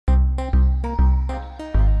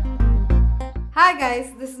Hi guys,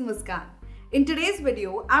 this is Muskan. In today's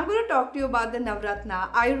video, I'm going to talk to you about the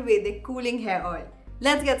Navratna Ayurvedic Cooling Hair Oil.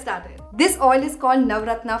 Let's get started. This oil is called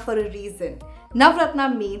Navratna for a reason.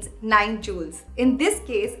 Navratna means 9 jewels. In this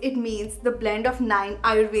case, it means the blend of 9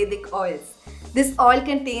 Ayurvedic oils. This oil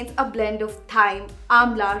contains a blend of thyme,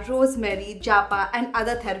 amla, rosemary, japa and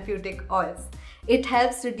other therapeutic oils. It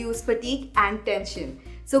helps reduce fatigue and tension.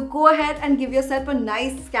 So go ahead and give yourself a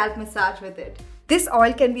nice scalp massage with it. This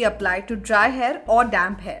oil can be applied to dry hair or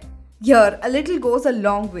damp hair. Here, a little goes a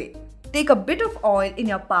long way. Take a bit of oil in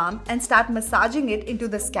your palm and start massaging it into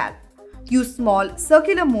the scalp. Use small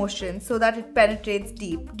circular motions so that it penetrates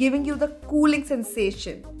deep, giving you the cooling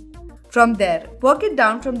sensation. From there, work it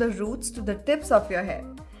down from the roots to the tips of your hair.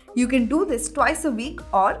 You can do this twice a week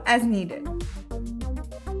or as needed.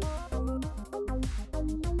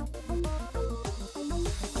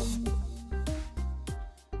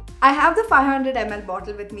 I have the 500 ml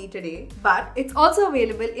bottle with me today, but it's also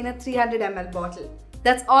available in a 300 ml bottle.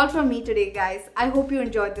 That's all from me today, guys. I hope you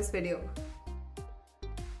enjoyed this video.